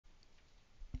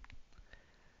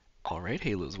Alright,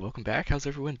 Halos, welcome back. How's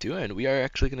everyone doing? We are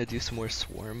actually going to do some more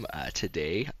Swarm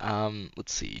today.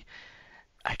 Let's see.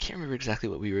 I can't remember exactly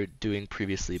what we were doing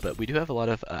previously, but we do have a lot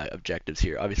of objectives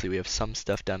here. Obviously, we have some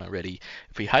stuff done already.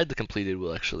 If we hide the completed,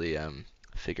 we'll actually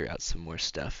figure out some more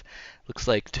stuff. Looks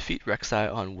like defeat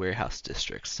rek'sai on warehouse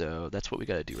district. So that's what we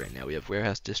got to do right now. We have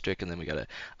warehouse district, and then we got to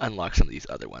unlock some of these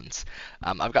other ones.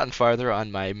 I've gotten farther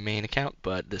on my main account,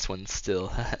 but this one's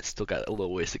still still got a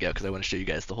little ways to go because I want to show you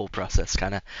guys the whole process,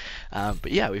 kind of.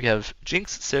 But yeah, we have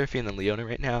Jinx, Seraphine, and Leona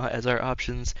right now as our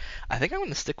options. I think I'm going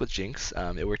to stick with Jinx.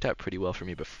 It worked out pretty well for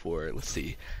me before. Let's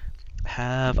see.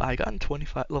 Have I gotten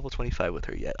level 25 with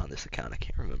her yet on this account? I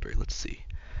can't remember. Let's see.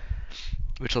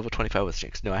 Which level 25 was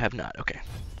Jinx? No, I have not. Okay.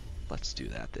 Let's do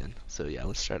that then. So yeah,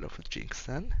 let's start off with Jinx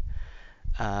then.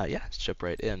 Yeah, let's jump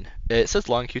right in. It says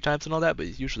long queue times and all that,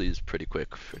 but usually it's pretty quick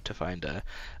to find a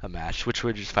match, which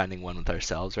we're just finding one with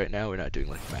ourselves right now. We're not doing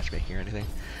like matchmaking or anything.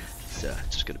 So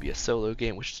it's just going to be a solo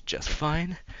game, which is just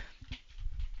fine.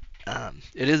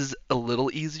 It is a little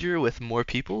easier with more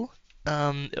people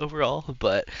overall,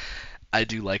 but I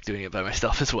do like doing it by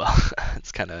myself as well.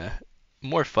 It's kind of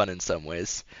more fun in some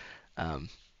ways.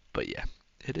 But yeah,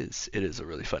 it is a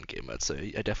really fun game mode, so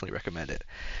I definitely recommend it.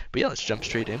 But yeah, let's jump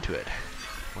straight into it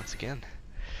once again.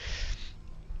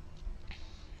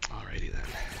 Alrighty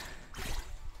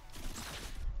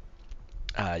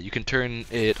then. You can turn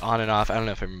it on and off. I don't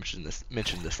know if I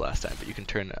mentioned this last time, but you can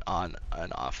turn on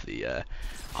and off the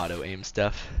auto aim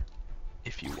stuff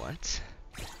if you want.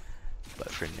 But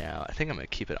for now, I think I'm gonna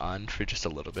keep it on for just a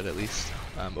little bit at least.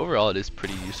 Overall, it is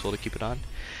pretty useful to keep it on.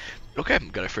 Okay,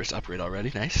 got our first upgrade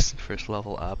already. Nice. First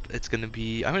level up. It's gonna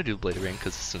be. I'm gonna do Blade Ring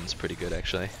because this one's pretty good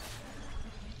actually.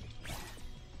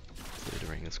 Blade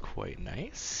Ring is quite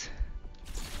nice.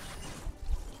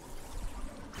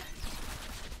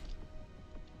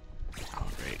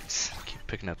 Alright, keep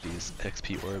picking up these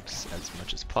XP orbs as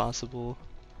much as possible.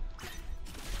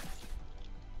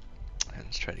 And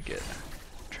let's try to get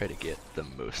the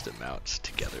most amount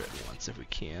together at once if we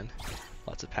can.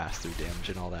 Lots of pass-through damage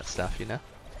and all that stuff, you know?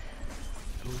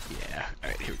 Oh yeah.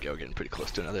 Alright, here we go. Getting pretty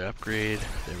close to another upgrade.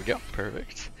 There we go.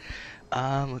 Perfect.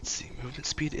 Let's see. Movement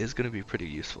speed is going to be pretty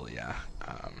useful, yeah.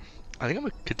 I think I'm going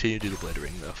to continue to do the Blade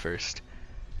Ring though first.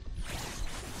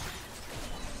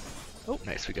 Oh,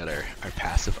 nice. We got our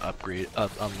passive upgrade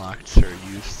unlocked or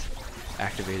used,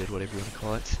 activated, whatever you want to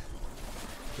call it.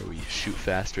 Where we shoot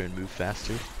faster and move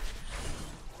faster.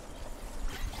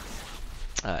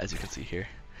 As you can see here.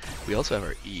 We also have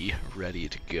our E ready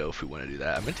to go if we want to do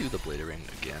that. I'm going to do the Blade Ring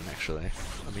again, actually.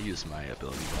 Let me use my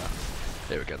ability buff.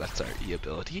 There we go, that's our E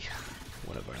ability.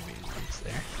 One of our main ones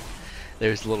there.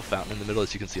 There's a little fountain in the middle,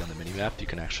 as you can see on the minimap. You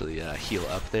can actually heal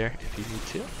up there if you need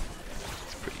to.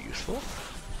 It's pretty useful.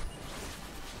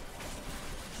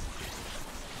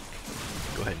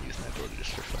 Go ahead and use my ability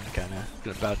just for fun, kind of.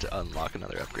 I'm about to unlock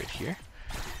another upgrade here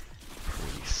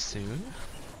pretty soon.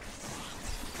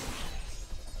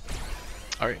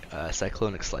 Alright,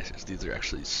 Cyclonic Slicers. These are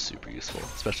actually super useful,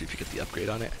 especially if you get the upgrade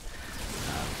on it.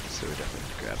 So we're definitely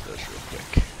going to grab those real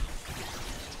quick.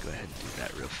 Let's go ahead and do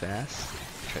that real fast.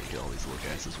 Try to get all these little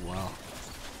guys as well.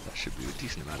 That should be a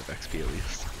decent amount of XP at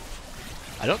least.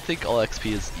 I don't think all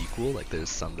XP is equal, like there's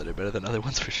some that are better than other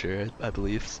ones for sure, I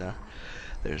believe, so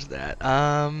there's that.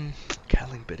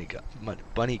 Gatling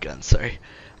bunny gun, sorry.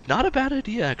 Not a bad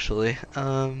idea, actually. You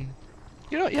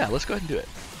know what, yeah, let's go ahead and do it.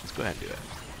 Let's go ahead and do it.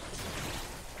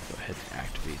 Go ahead and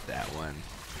activate that one.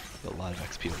 A lot of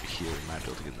XP over here. We might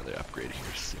be able to get another upgrade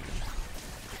here soon.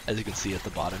 As you can see at the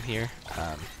bottom here,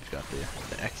 we've got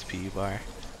the XP bar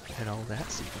and all that,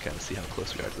 so you can kind of see how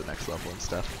close we are to the next level and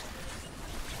stuff.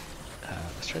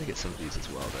 Let's try to get some of these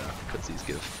as well, though, because these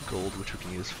give gold, which we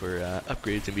can use for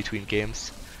upgrades in between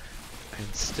games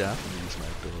and stuff. I'm gonna use my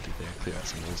ability there, clear out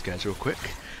some of those guys real quick.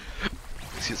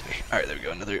 Excuse me. All right, there we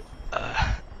go. Another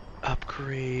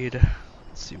upgrade.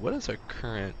 Let's see, what is our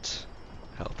current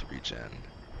health regen?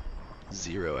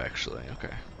 0, actually.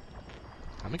 Okay.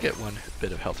 I'm gonna get one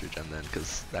bit of health regen then,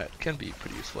 because that can be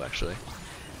pretty useful, actually.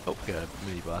 Oh, we got a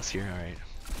mini boss here. Alright.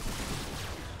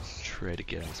 Let's try to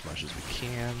get him as much as we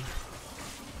can.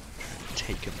 Try to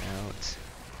take him out.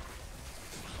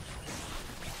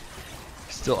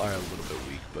 Still are a little bit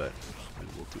weak, but we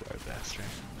will do our best, right?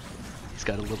 He's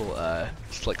got a little,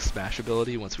 just like smash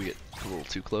ability once we get a little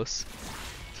too close.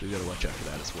 So we gotta watch out for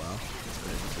that as well. Let's go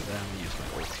ahead and do that. I'm gonna use my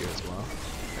ult here as well.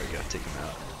 There we go, take him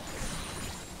out.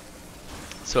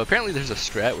 So apparently there's a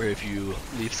strat where if you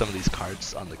leave some of these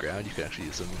cards on the ground, you can actually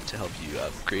use them to help you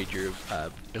upgrade your,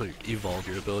 evolve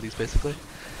your abilities basically.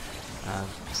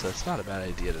 So it's not a bad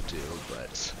idea to do,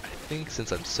 but I think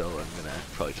since I'm solo, I'm gonna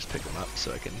probably just pick them up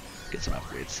so I can get some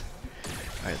upgrades.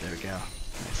 Alright, there we go.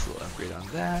 Nice little upgrade on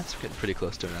that. So we're getting pretty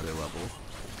close to another level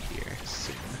here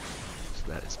soon.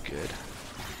 So that is good.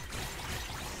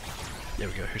 There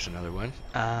we go, here's another one.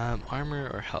 Armor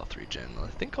or health regen? Well, I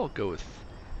think I'll go with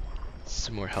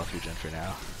some more health regen for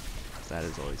now. That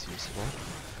is always useful.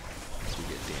 As we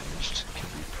get damaged, can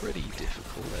be pretty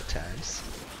difficult at times.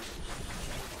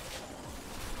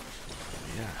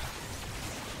 Yeah.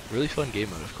 Really fun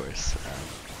game mode, of course.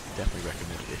 Definitely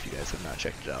recommend it if you guys have not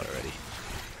checked it out already.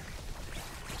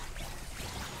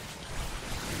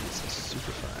 This is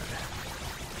super fun.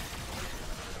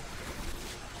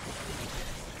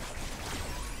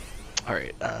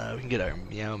 Alright, we can get our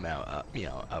meow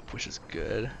up, which is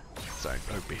good. It's our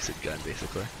basic gun,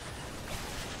 basically.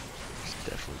 Should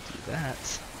definitely do that.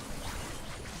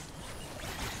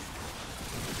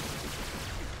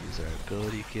 Use our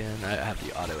ability again. I have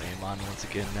the auto aim on once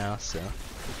again now, so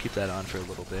we'll keep that on for a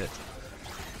little bit.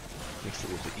 Makes it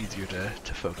a little bit easier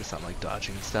to focus on like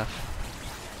dodging and stuff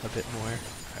a bit more.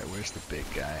 Alright, where's the big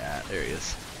guy at? There he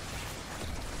is.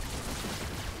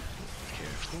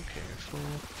 Careful, careful.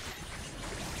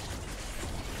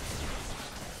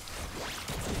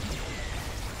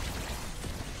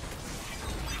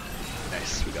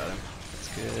 Nice, we got him. That's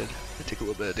good. I take a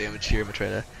little bit of damage here. I'm gonna try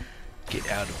to get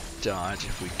out of dodge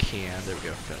if we can. There we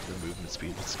go. Got the movement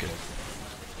speed. That's good.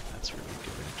 That's really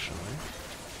good, actually.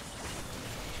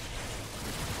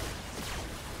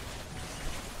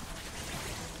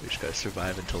 We just gotta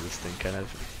survive until this thing kind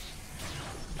of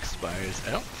expires.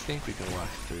 I don't think we can walk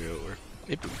through, or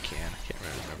maybe we can. I can't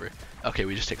really remember. Okay,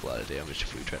 we just take a lot of damage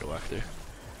if we try to walk through.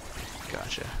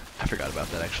 Gotcha. I forgot about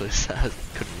that actually, so I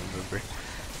couldn't remember.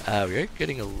 We are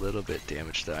getting a little bit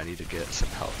damaged though. I need to get some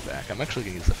health back. I'm actually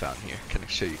going to use the fountain here. Can I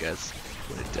show you guys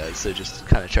what it does? So it just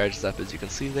kind of charges up, as you can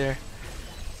see there.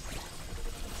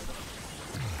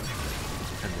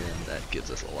 And then that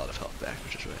gives us a lot of health back,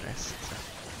 which is really nice. So,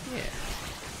 yeah.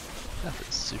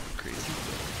 Nothing super crazy,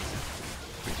 but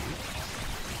pretty neat.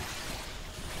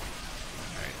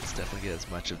 Alright, let's definitely get as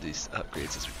much of these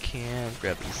upgrades as we can.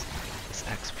 Grab this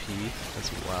XP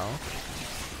as well.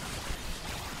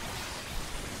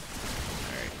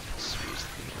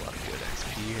 A lot of good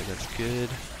XP here, that's good.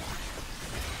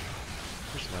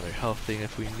 There's another health thing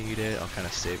if we need it. I'll kind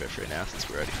of save it for now since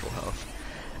we're already full health.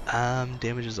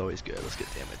 Damage is always good. Let's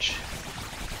get damage.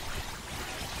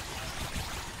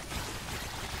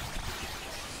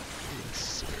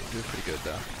 Yes, we're doing pretty good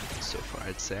though, so far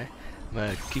I'd say. I'm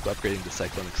going to keep upgrading the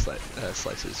cyclonic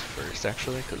slicers first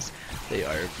actually, because they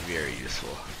are very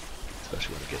useful.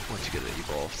 Especially once you get it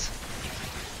evolved.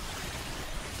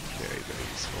 Very, very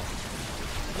useful.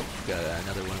 Oh, we got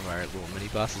another one of our little mini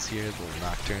bosses here, the little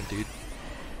Nocturne dude.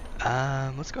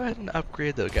 Let's go ahead and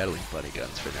upgrade the Gatling bunny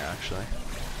guns for now, actually.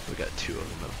 We got two of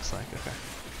them, it looks like. Okay.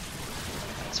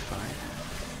 That's fine.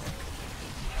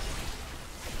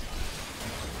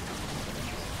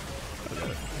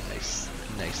 Oh, nice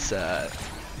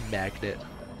magnet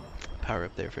power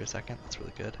up there for a second. That's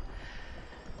really good.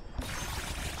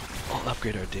 I'll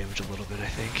upgrade our damage a little bit, I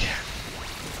think.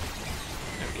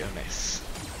 There we go, nice.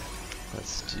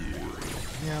 Let's do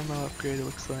ammo upgrade, it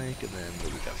looks like, and then what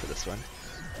do we got for this one?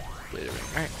 Blader ring.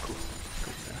 Alright, cool.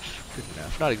 Good enough. Good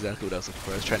enough. Not exactly what I was looking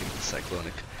for. I was trying to get the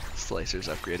cyclonic slicers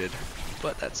upgraded,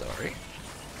 but that's alright.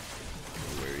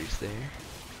 No worries there.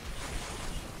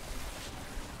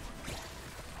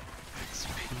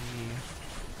 XP.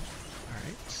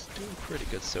 Alright, doing pretty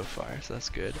good so far, so that's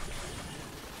good.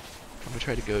 I'm gonna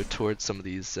try to go towards some of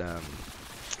these,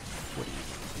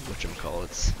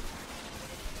 whatchamacallits.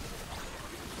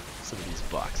 Some of these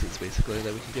boxes, basically,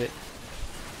 that we can get.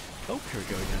 Oh, here we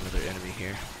go, we got another enemy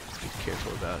here. Let's be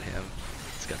careful about him.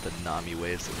 He's got the Nami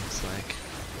waves, it looks like.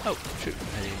 Oh, shoot,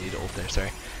 I didn't need to ult there,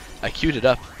 sorry. I queued it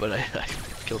up, but I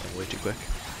killed him way too quick.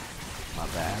 My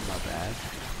bad, my bad.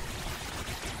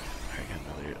 Alright, got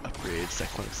another upgrade,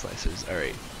 cyclonic slicers.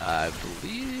 Alright, I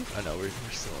believe, oh no, we're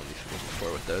still only moving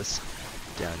forward with those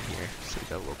down here, so we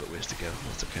got a little bit ways to go.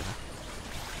 That's okay though.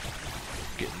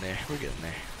 Getting there, we're getting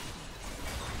there.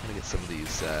 I'm gonna get some of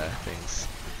these things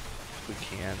if we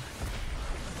can.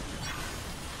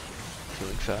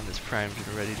 Healing fountain is primed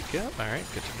and ready to go. Alright,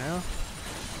 good to know.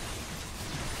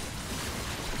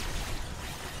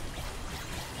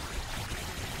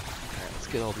 Alright, let's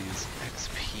get all these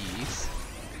XPs.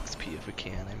 XP if we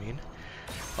can, I mean.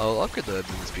 I'll upgrade the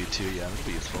movement speed too, yeah, that'll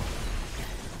be useful.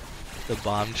 The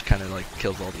bomb just kind of like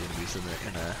kills all the enemies in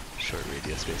a short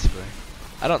radius, basically.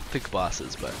 I don't think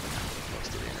bosses, but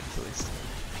most of the enemies at least.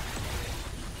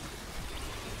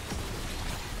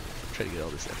 Try to get all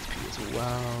this XP as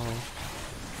well.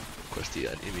 course, the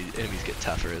enemies get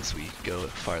tougher as we go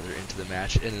farther into the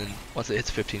match, and then once it hits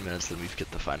 15 minutes, then we get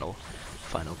the final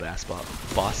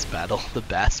boss battle, the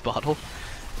bass bottle.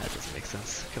 That doesn't make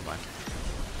sense. Come on.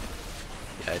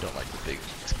 Yeah, I don't like the big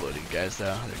exploding guys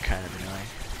though. They're kind of annoying.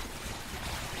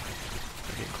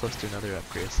 We're getting close to another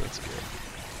upgrade, so that's good.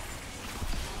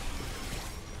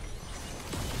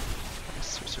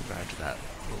 Nice, we survived that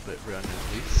little bit run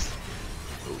at least.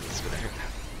 Oh, this is gonna hurt.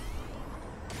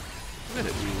 I'm gonna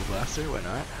hit Weevil Blaster, why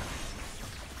not?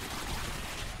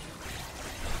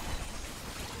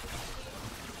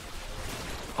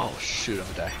 Oh shoot, I'm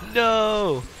gonna die.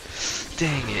 No!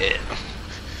 Dang it.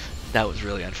 That was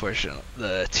really unfortunate.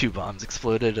 The 2 bombs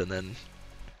exploded and then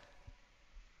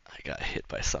I got hit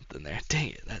by something there.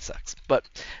 Dang it, that sucks. But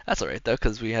that's alright though,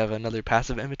 because we have another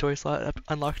passive inventory slot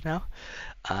unlocked now.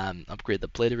 Upgrade the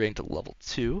Bladed Ring to level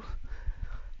 2.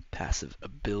 Passive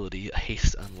ability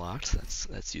haste unlocked.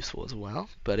 That's useful as well.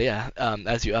 But yeah,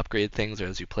 as you upgrade things or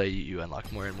as you play, you unlock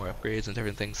more and more upgrades and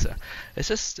different things. So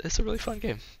it's a really fun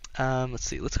game. Let's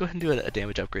see. Let's go ahead and do a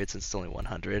damage upgrade since it's only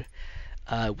 100.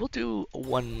 We'll do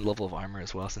 1 level of armor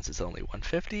as well since it's only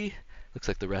 150. Looks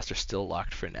like the rest are still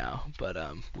locked for now, but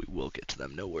we will get to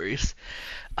them. No worries.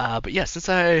 But yeah, since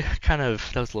that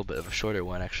was a little bit of a shorter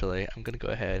one actually, I'm gonna go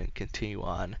ahead and continue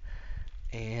on.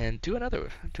 And do another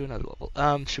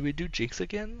level. Should we do Jinx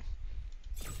again?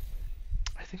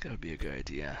 I think that would be a good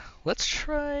idea. Let's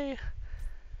try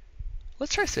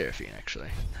Seraphine actually.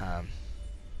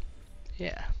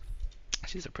 Yeah,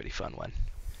 she's a pretty fun one.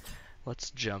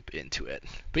 Let's jump into it.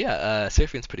 But yeah,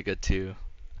 Seraphine's pretty good too.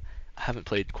 I haven't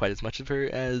played quite as much of her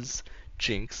as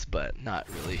Jinx, but not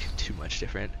really too much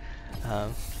different.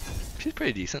 She's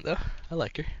pretty decent though. I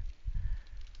like her.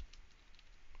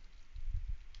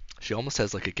 She almost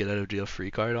has like a get out of jail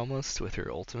free card almost with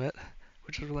her ultimate,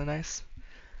 which is really nice.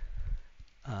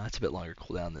 It's a bit longer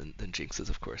cooldown than Jinx's,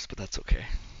 of course, but that's okay.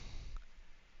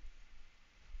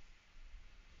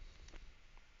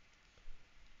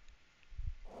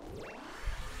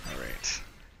 Alright.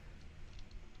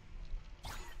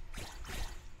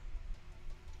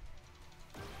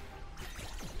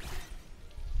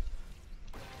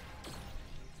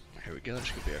 Here we go, that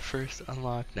should be our first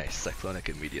unlock. Nice, Cyclonic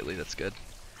immediately, that's good.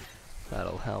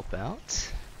 That'll help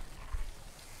out.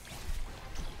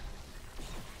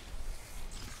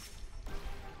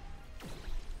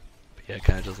 But yeah,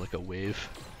 kind of just like a wave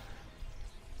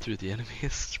through the enemies.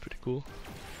 It's pretty cool.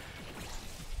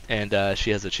 And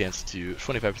she has a chance to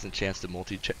 25% chance to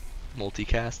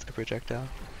multicast a projectile.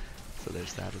 So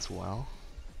there's that as well.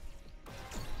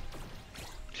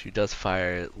 She does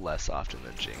fire less often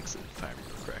than Jinx, if I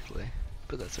remember correctly,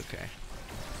 but that's okay.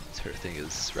 So her thing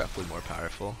is roughly more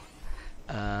powerful.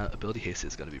 Ability haste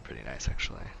is going to be pretty nice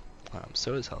actually.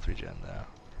 So is health regen though.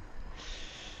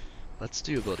 Let's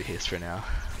do ability haste for now.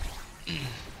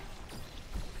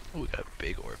 Oh, we got a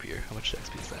big orb here. How much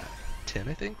XP is that? 10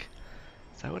 I think?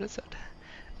 Is that what it said?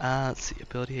 Let's see,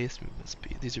 ability haste, movement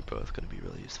speed. These are both going to be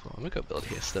really useful. I'm going to go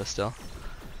ability haste though still.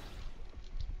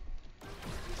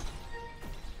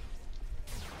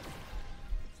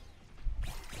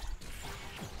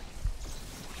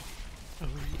 Oh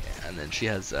yeah, and then she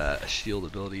has a shield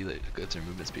ability that gives her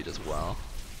movement speed as well.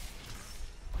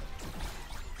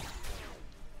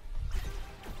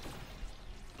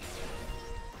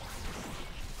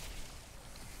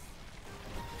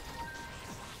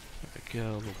 There we go,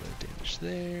 a little bit of damage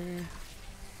there.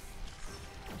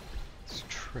 Let's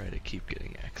try to keep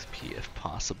getting XP if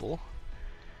possible.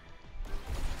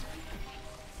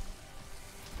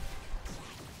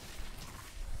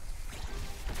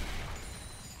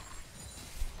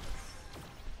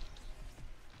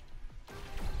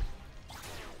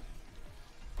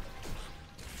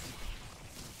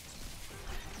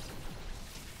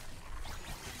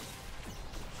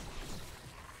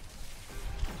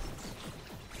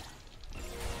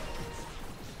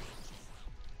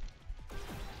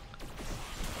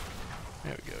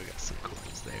 There we go, we got some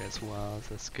coins there as well, so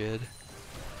that's good.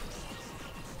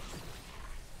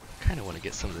 Kinda wanna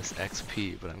get some of this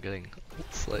XP, but I'm getting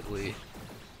slightly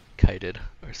kited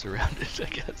or surrounded, I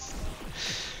guess.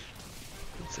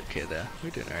 It's okay though, we're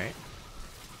doing alright.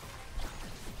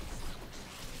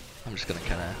 I'm just gonna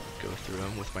kinda go through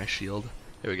them with my shield.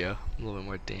 There we go, a little bit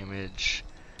more damage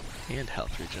and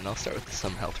health regen. I'll start with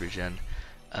some health regen.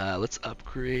 Let's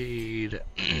upgrade,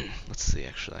 let's see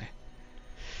actually.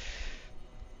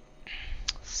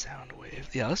 Sound wave.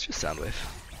 Yeah, let's do sound wave.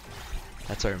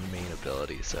 That's our main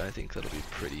ability, so I think that'll be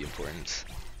pretty important.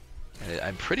 And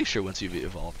I'm pretty sure once you've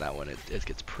evolved that one, it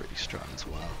gets pretty strong as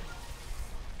well.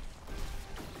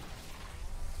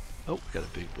 Oh, we got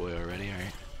a big boy already.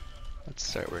 Alright. Let's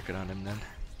start working on him then.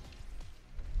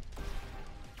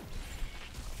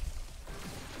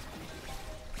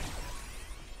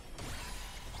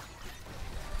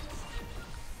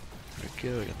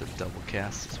 go. We got the double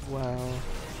cast as well.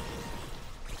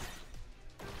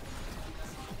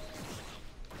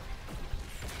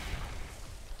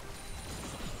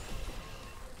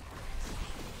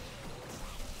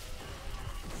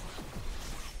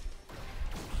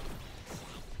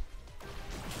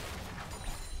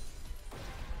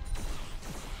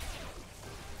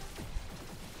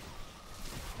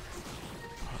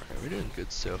 Alright, we're doing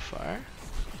good so far.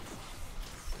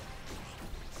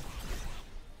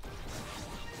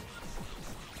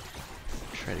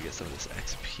 Try to get some of this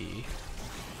XP,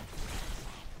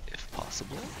 if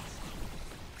possible.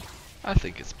 I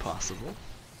think it's possible.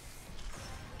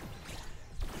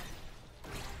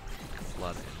 A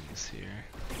lot of enemies here.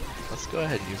 Let's go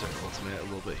ahead and use our ultimate a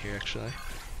little bit here, actually.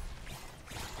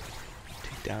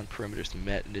 Take down perimeter's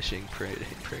initiating praying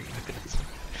mechanism.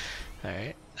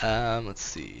 Alright, let's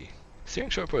see. Steering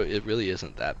short bow, it really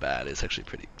isn't that bad. It's actually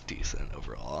pretty decent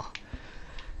overall.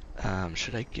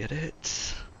 Should I get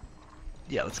it?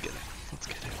 Yeah, let's get it. Let's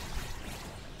get it.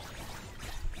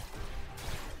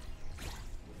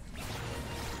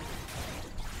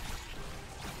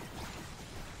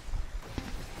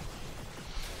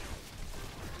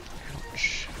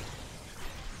 Ouch.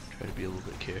 Try to be a little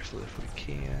bit careful if we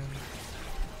can.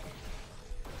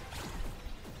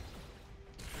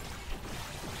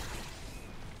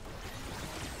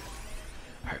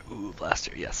 Alright, ooh,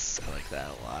 blaster. Yes, I like that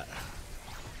a lot.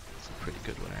 It's a pretty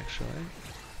good one, actually.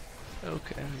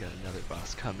 Okay, we got another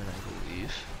boss coming, I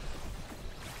believe.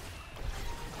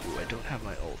 Ooh, I don't have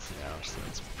my ult now, so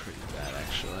that's pretty bad,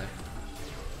 actually.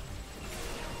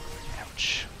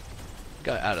 Ouch.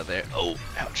 Got out of there. Oh,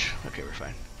 ouch. Okay, we're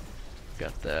fine.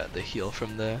 Got the heal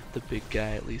from the big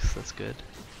guy, at least. That's good.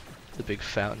 The big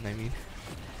fountain, I mean.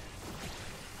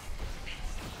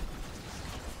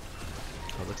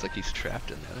 Oh, looks like he's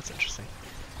trapped in there. That's interesting.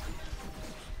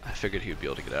 I figured he would be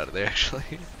able to get out of there, actually.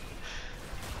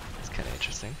 It's kind of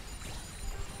interesting.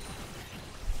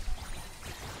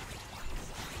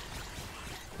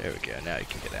 There we go, now you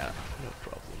can get out. No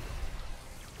problem.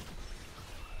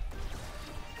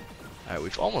 Alright,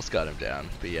 we've almost got him down,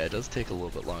 but yeah, it does take a little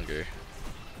bit longer.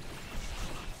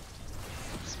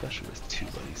 Especially with two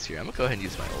buddies here. I'm gonna go ahead and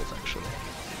use my ult, actually.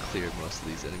 Clear most of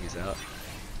these enemies out.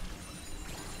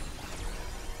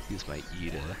 Use my E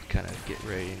to kind of get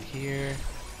right in here.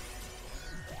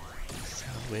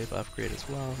 Sound wave upgrade as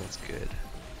well, that's good.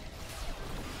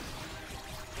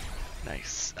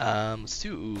 Nice. Let's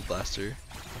do blaster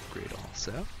upgrade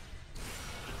also.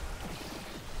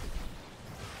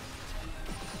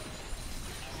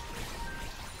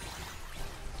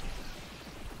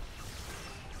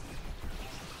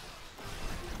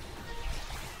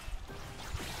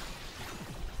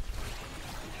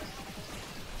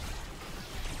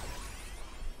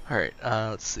 Alright,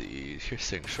 let's see. Here's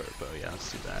sitting short bow. Yeah,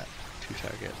 let's do that. 2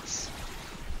 targets.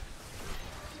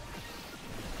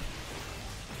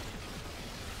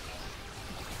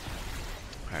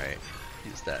 Alright,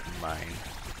 use that in mine.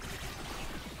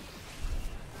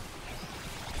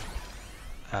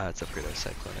 Let's upgrade our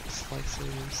cyclonic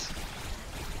slices.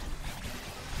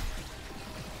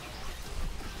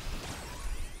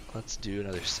 Let's do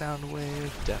another sound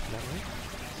wave, definitely.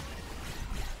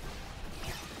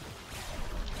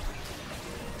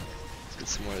 Let's get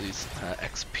some more of these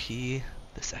XP.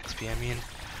 This XP, I mean.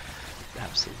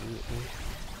 Absolutely.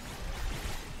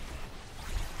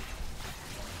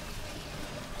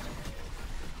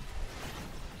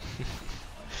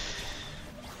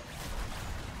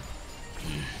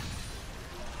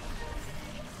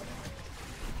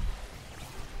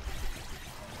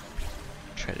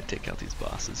 Try to take out these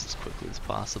bosses as quickly as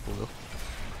possible.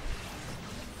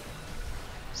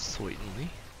 Certainly.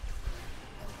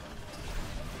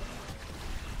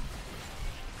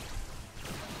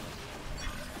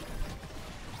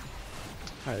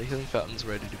 Alright, the healing fountain's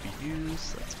ready to be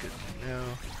used. That's good to know.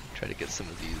 Try to get some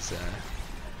of these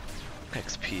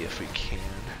XP if we can.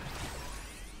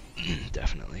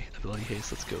 Definitely. Ability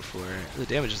haste, let's go for it. The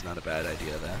damage is not a bad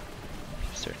idea though.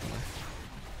 Certainly.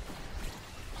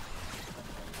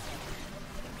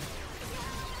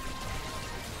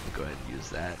 I'll go ahead and use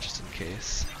that just in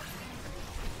case.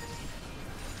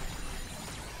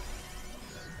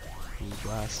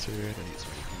 Blaster, I'm gonna use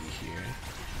my E here.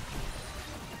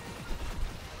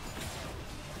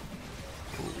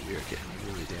 Oh, we are getting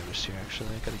really damaged here actually.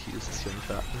 I gotta use this healing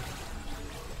fountain.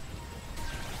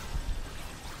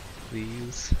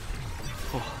 Please.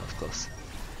 Oh, that's close.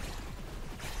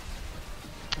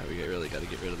 Alright, we really gotta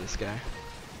get rid of this guy.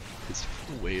 His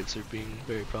waves are being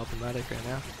very problematic right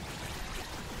now.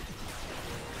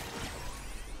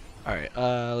 Alright,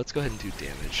 let's go ahead and do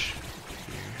damage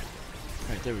here.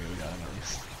 Alright, there we go, we got him at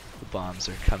least. The bombs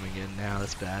are coming in now,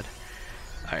 that's bad.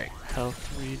 Alright,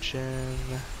 health regen.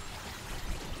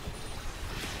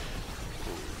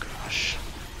 Oh gosh.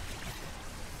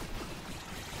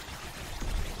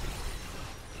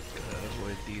 Gotta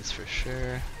avoid these for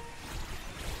sure.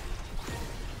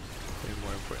 Way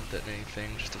more important than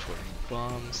anything, just avoiding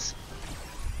bombs.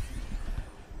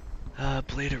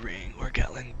 Blade of Ring or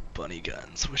Gatling bunny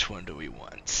guns, which one do we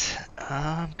want?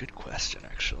 Good question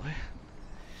actually.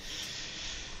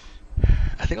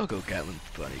 I think I'll go Gatling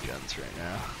bunny guns right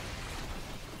now.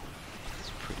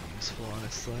 It's pretty useful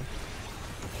honestly.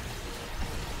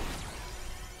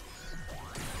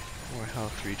 More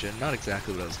health regen, not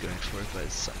exactly what I was going for, but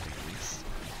it's something at least.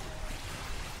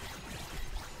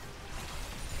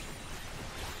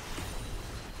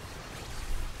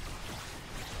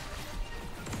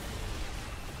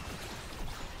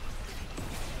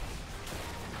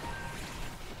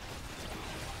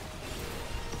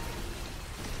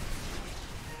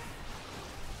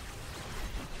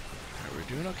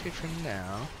 Doing okay for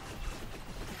now.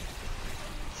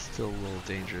 Still a little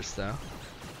dangerous though.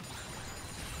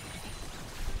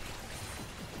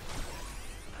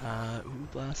 Ooh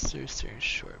blaster, searing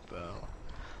short bow.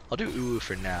 I'll do ooh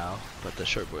for now, but the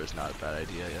short bow is not a bad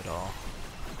idea at all.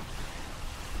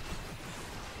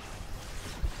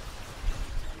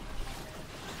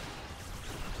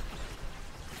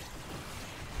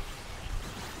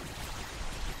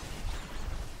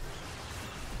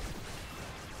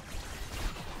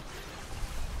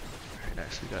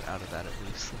 We got out of that at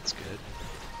least, that's good.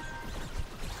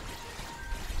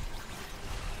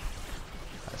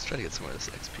 Let's try to get some more of this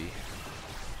XP.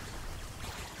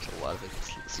 There's a lot of it,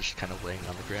 it's just kind of laying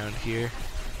on the ground here.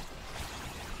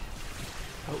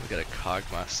 Oh, we got a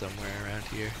Cogma somewhere around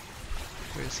here.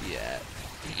 Where's he at?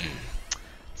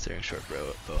 Searing short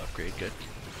bow upgrade, good.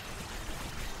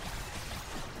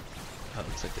 Oh,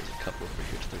 looks like there's a couple over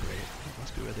here to the right. That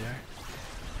must be where they are.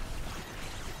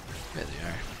 There they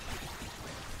are.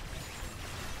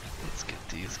 Let's get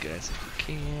these guys if we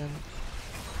can.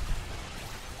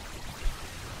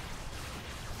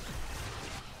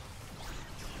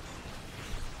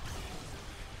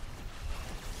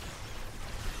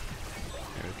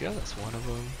 There we go, that's one of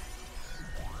them.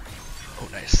 Oh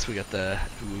nice, we got the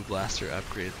Ooh Blaster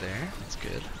upgrade there, that's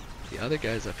good. The other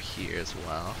guy's up here as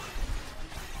well.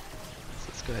 So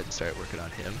let's go ahead and start working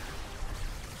on him.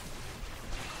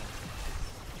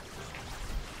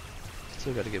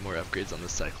 Still got to get more upgrades on the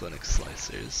cyclonic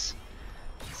slicers.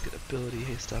 Let's get ability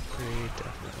haste upgrade,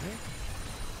 definitely.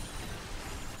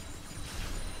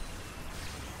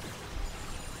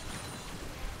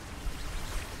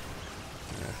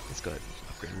 Let's go ahead and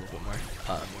upgrade a little bit more.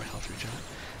 More health regen.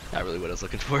 Not really what I was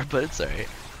looking for, but it's alright.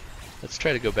 Let's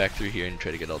try to go back through here and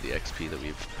try to get all the XP that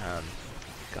we've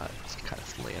got. Just kind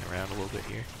of laying around a little bit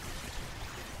here.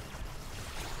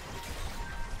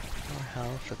 More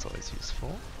health, that's always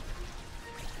useful.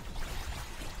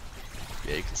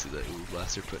 Yeah, you can see the Ooh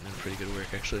Blaster putting in pretty good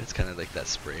work actually. It's kind of like that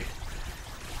spray.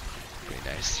 Pretty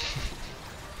nice.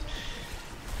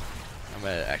 I'm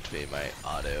gonna activate my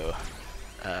auto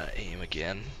aim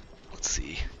again. Let's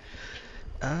see.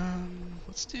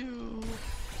 Let's do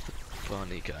the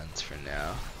bunny guns for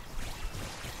now.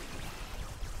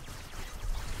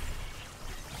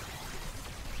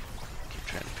 Keep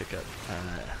trying to pick up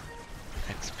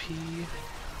XP.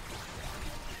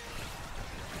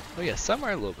 Oh yeah, some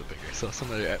are a little bit bigger. So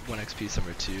some are at 1 XP, some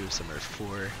are 2, some are 4.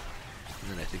 And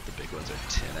then I think the big ones are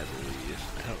 10, I believe.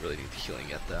 I don't really need the healing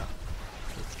yet though.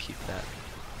 Let's keep that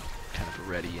kind of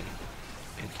ready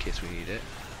in case we need it.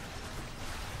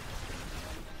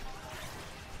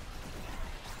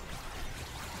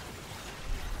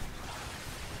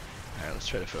 Alright, let's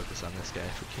try to focus on this guy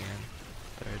if we can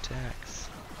with our attacks.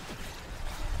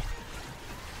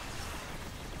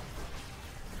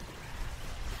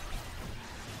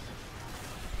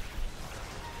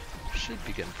 Should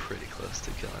be getting pretty close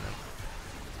to killing him.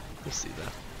 We'll see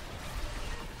though.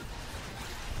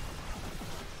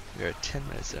 We are 10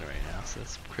 minutes in right now, so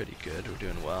that's pretty good. We're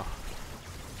doing well.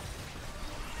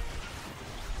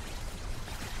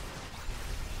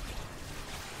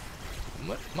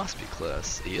 Must be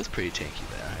close. He is pretty tanky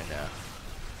though, I know.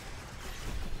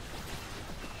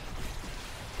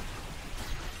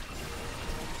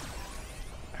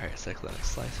 Alright, cyclonic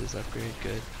slices upgrade,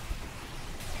 good.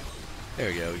 There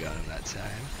we go, we got him that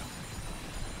time.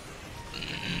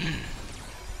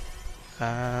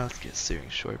 Let's get searing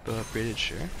short bow upgraded,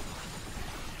 sure.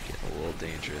 Getting a little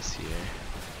dangerous here.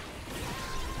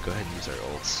 Go ahead and use our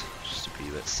ults just to be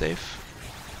a bit safe.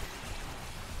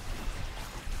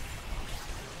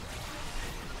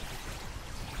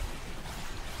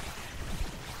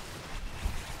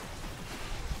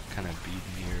 kind of be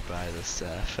nearby this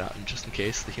fountain just in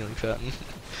case, the healing fountain.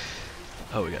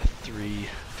 Oh, we got three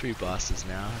bosses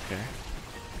now. Okay,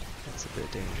 that's a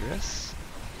bit dangerous.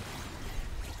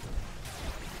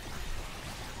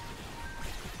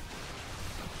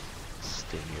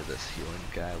 Stay near this healing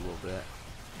guy a little bit.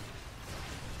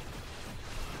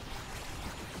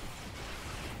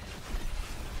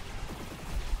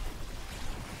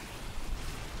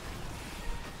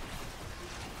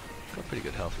 Got pretty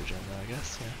good health regen though, I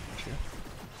guess. Yeah, sure.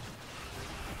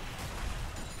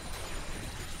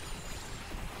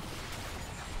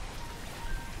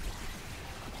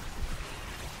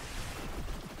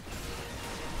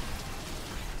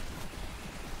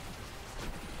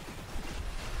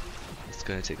 It's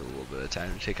gonna take a little bit of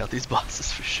time to take out these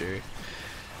bosses for sure.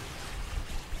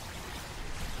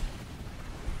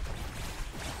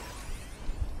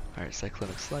 Alright,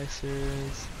 cyclonic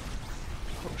slicers.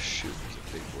 Oh shoot, there's a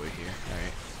big boy here.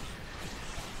 Alright.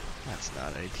 That's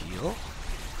not ideal.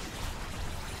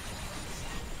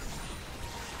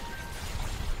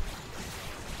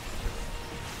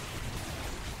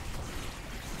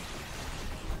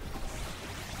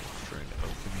 For an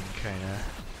opening, kinda.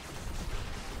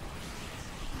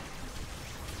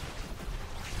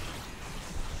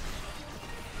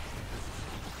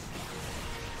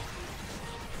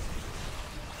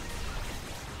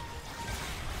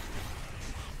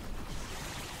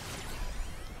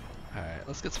 Alright,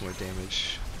 let's get some more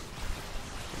damage.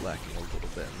 Lacking a little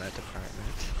bit in that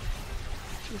department.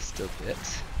 Just a bit.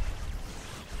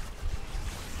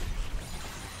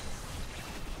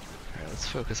 Alright, let's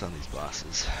focus on these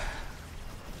bosses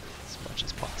as much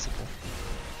as possible.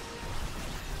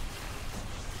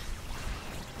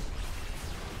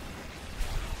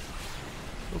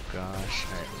 Oh gosh,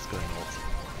 alright, let's go and ult.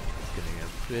 It's getting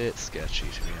a bit sketchy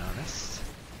to be honest.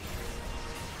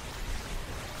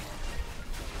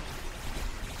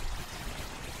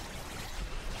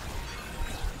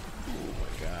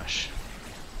 Gosh,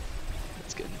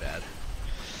 it's getting bad.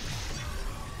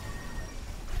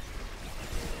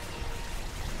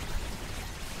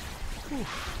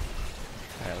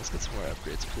 Alright, let's get some more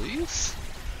upgrades, please.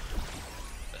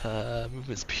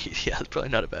 Movement speed, yeah, that's probably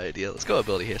not a bad idea. Let's go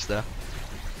ability haste though. I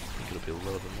think it'll be a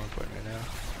little bit more important right now.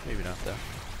 Maybe not though.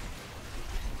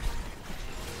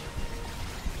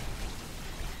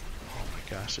 Oh my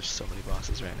gosh, there's so many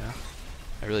bosses right now.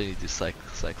 I really need to do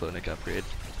cyclonic upgrade.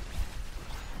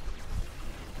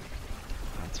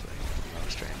 That's what I need the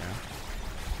most right now.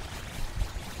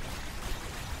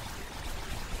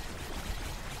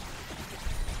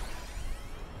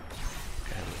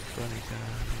 Got the bunny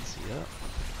guns, yep.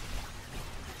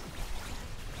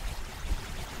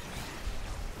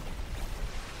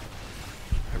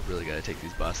 I really gotta take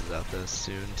these bosses out though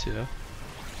soon too.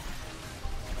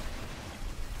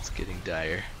 It's getting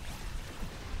dire.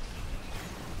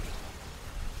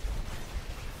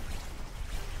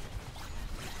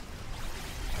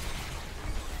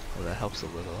 Well, that helps a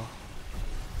little.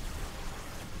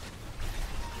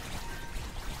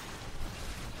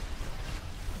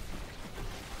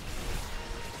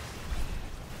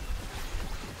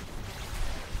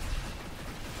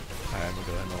 Alright, I'm gonna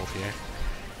go ahead and ult here.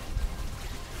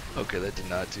 Okay, that did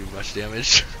not do much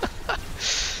damage.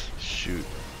 Shoot.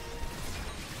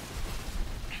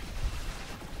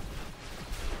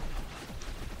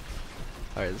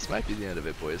 Alright, this might be the end of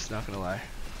it, boys, not gonna lie.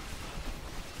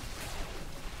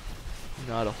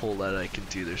 Not a whole lot I can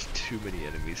do, there's too many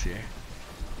enemies here.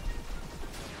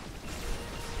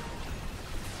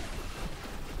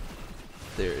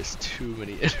 There is too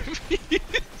many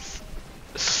enemies.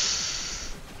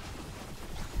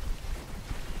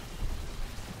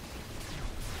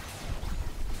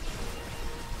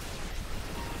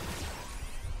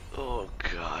 Oh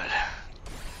god.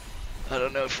 I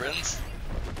don't know, friends.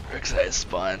 Rek'sai has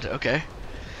spawned. Okay.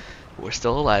 We're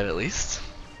still alive at least.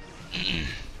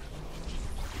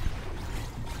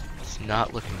 It's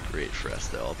not looking great for us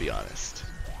though, I'll be honest.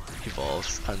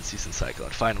 Evolves, Unseasoned Cyclone.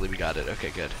 Finally we got it. Okay,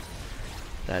 good.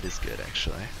 That is good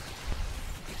actually.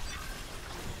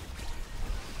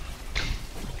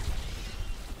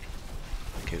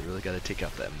 Okay, we really gotta take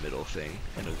out that middle thing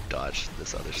and dodge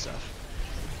this other stuff.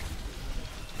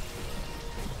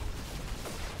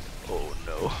 Oh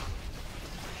no.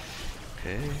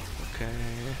 Okay, okay.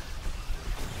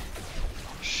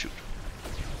 Shoot.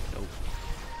 Nope.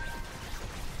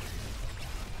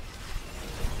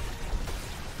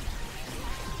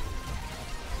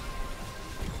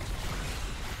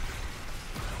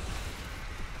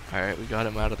 Alright, we got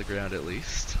him out of the ground at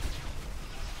least.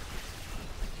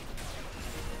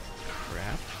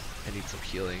 Crap. I need some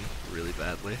healing really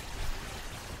badly.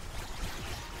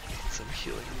 It's I'm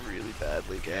healing really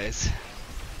badly, guys.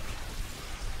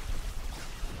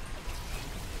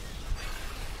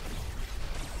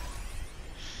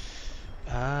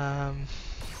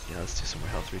 Yeah, let's do some more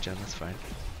health regen, that's fine.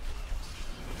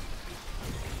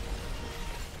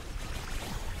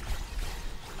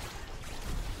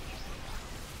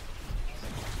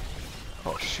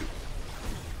 Oh, shoot.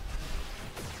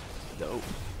 No.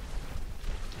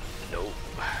 Nope.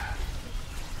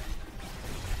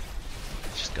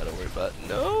 Just gotta worry about,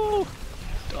 no!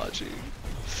 Dodging.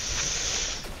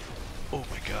 Oh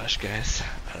my gosh, guys.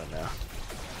 I don't know.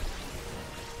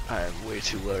 I am way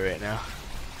too low right now.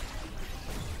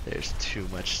 There's too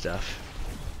much stuff.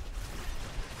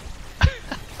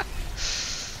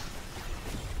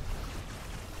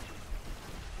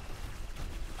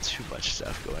 Too much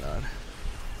stuff going on.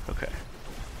 Okay.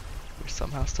 We're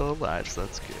somehow still alive, so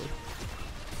that's good.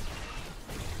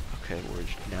 Okay, we're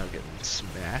now getting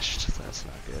smashed, so that's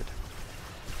not good.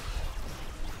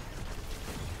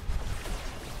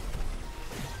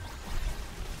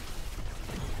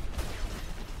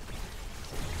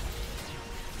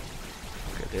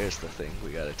 Okay, there's the thing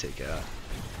we gotta take out.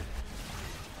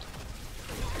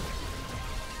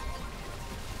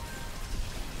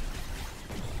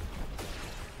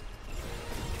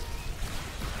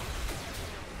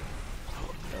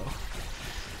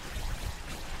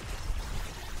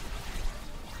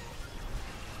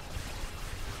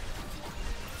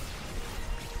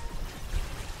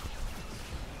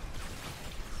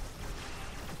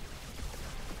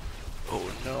 Oh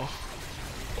no.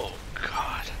 Oh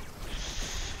god.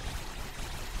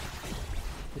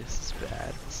 This is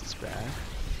bad. This is bad.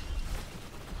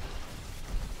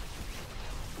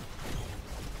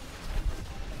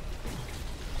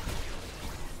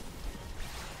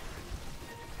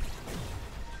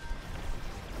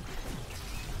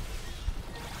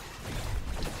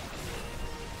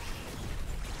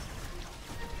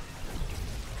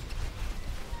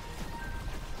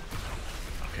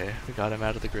 Okay, we got him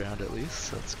out of the ground at least,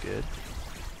 so that's good.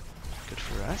 Good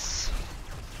for us.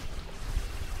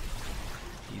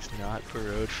 He's not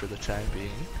burrowed for the time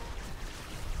being.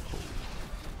 Oh.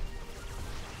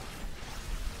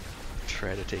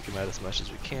 Try to take him out as much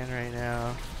as we can right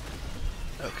now.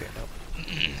 Okay, nope.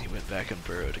 He went back and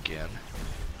burrowed again.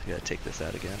 We gotta take this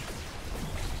out again.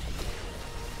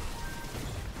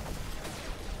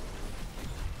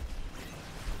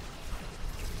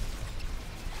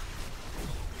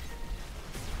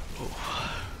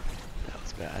 Oh, that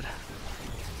was bad.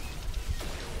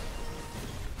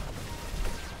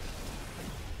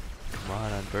 Come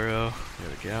on, unburrow. There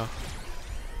we go.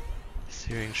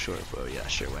 Searing short bow. Yeah,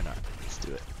 sure, why not? Let's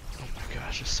do it. Oh my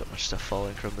gosh, there's so much stuff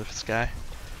falling from the sky.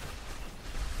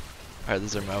 Alright,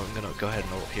 this is our moment. I'm gonna go ahead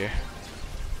and ult here.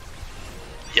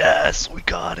 Yes, we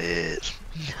got it!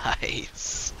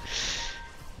 Nice!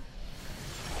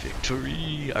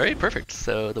 Victory! Alright, perfect.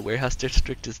 So the warehouse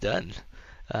district is done.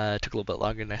 Took a little bit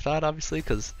longer than I thought, obviously,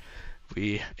 because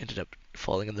we ended up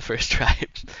falling in the first try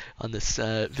on this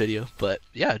video. But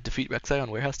yeah, defeat rek'sai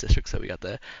on warehouse district. So we got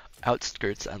the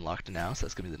outskirts unlocked now, so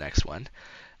that's gonna be the next one.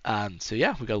 So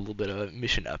yeah, we got a little bit of a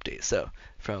mission update. So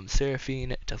from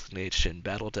Seraphine, designation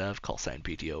Battle Dove, call sign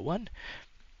BT01.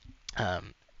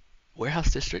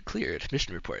 Warehouse district cleared.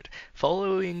 Mission report.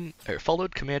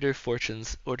 Followed Commander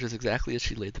Fortune's orders exactly as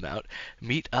she laid them out.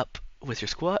 Meet up with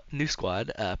your new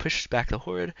squad. Push back the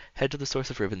horde. Head to the source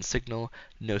of ribbon signal.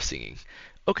 No singing.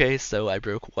 Okay, so I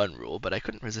broke one rule, but I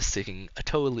couldn't resist singing a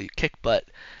totally kick butt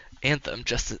anthem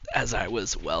just as I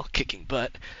was, well, kicking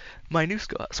butt. My new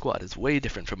squad is way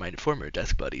different from my former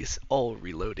desk buddies, all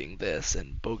reloading this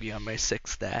and bogey on my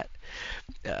 6th that.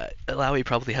 Alawi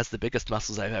probably has the biggest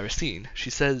muscles I've ever seen. She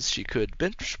says she could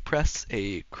bench press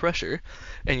a crusher,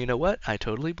 and you know what? I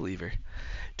totally believe her.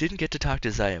 Didn't get to talk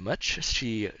to Zaya much.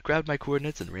 She grabbed my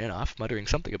coordinates and ran off, muttering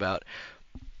something about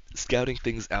scouting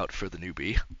things out for the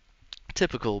newbie.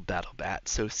 Typical battle bat,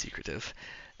 so secretive.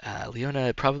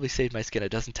 Leona probably saved my skin a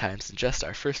dozen times in just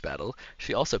our first battle.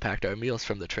 She also packed our meals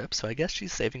from the trip, so I guess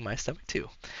she's saving my stomach too.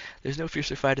 There's no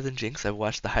fiercer fighter than Jinx. I've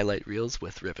watched the highlight reels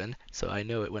with Riven, so I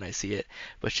know it when I see it,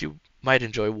 but she might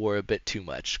enjoy war a bit too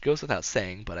much. Goes without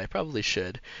saying, but I probably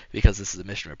should, because this is a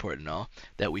mission report and all,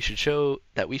 that we showed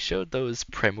those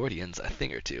Primordians a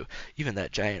thing or two, even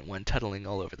that giant one tunneling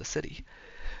all over the city.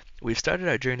 We've started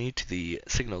our journey to the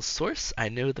signal's source. I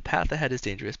know the path ahead is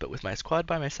dangerous, but with my squad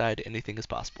by my side, anything is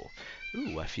possible.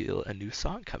 Ooh, I feel a new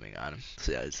song coming on.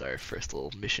 So yeah, it's our first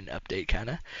little mission update,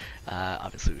 kinda.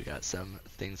 Obviously, we got some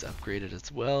things upgraded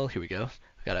as well. Here we go.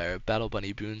 We got our Battle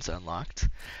Bunny boons unlocked.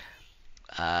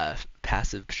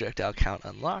 Passive projectile count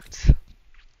unlocked.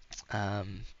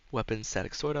 weapon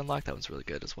static sword unlocked. That one's really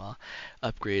good as well.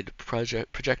 Upgrade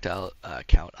projectile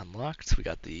count unlocked. So we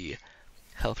got the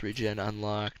health regen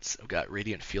unlocked. We've got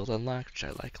radiant field unlocked, which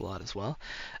I like a lot as well.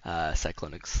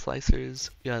 Cyclonic slicers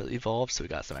evolved, so we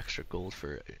got some extra gold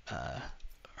for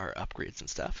our upgrades and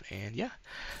stuff. And yeah,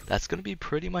 that's going to be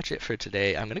pretty much it for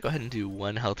today. I'm going to go ahead and do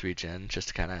one health regen just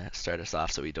to kind of start us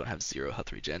off so we don't have zero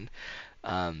health regen.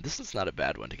 This is not a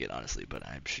bad one to get, honestly, but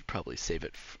I should probably save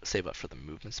up for the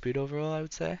movement speed overall, I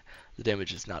would say. The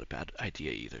damage is not a bad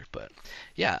idea either, but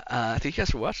yeah, thank you guys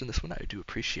for watching this one. I do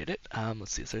appreciate it.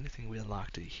 Let's see, is there anything we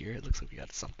unlocked here? It looks like we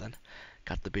got something.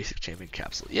 Got the basic champion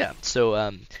capsule. Yeah,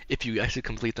 so if you actually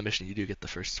complete the mission, you do get the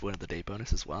first win of the day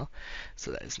bonus as well. So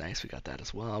that is nice. We got that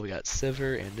as well. We got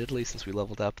Sivir and Nidalee since we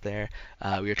leveled up there.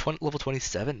 We are level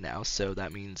 27 now, so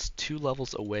that means 2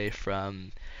 levels away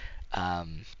from,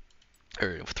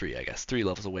 or 3, I guess, 3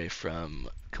 levels away from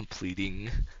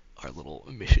completing our little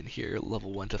mission here,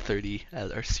 level 1 to 30,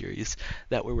 as our series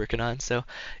that we're working on. So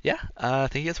yeah,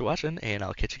 thank you guys for watching, and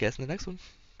I'll catch you guys in the next one.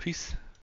 Peace.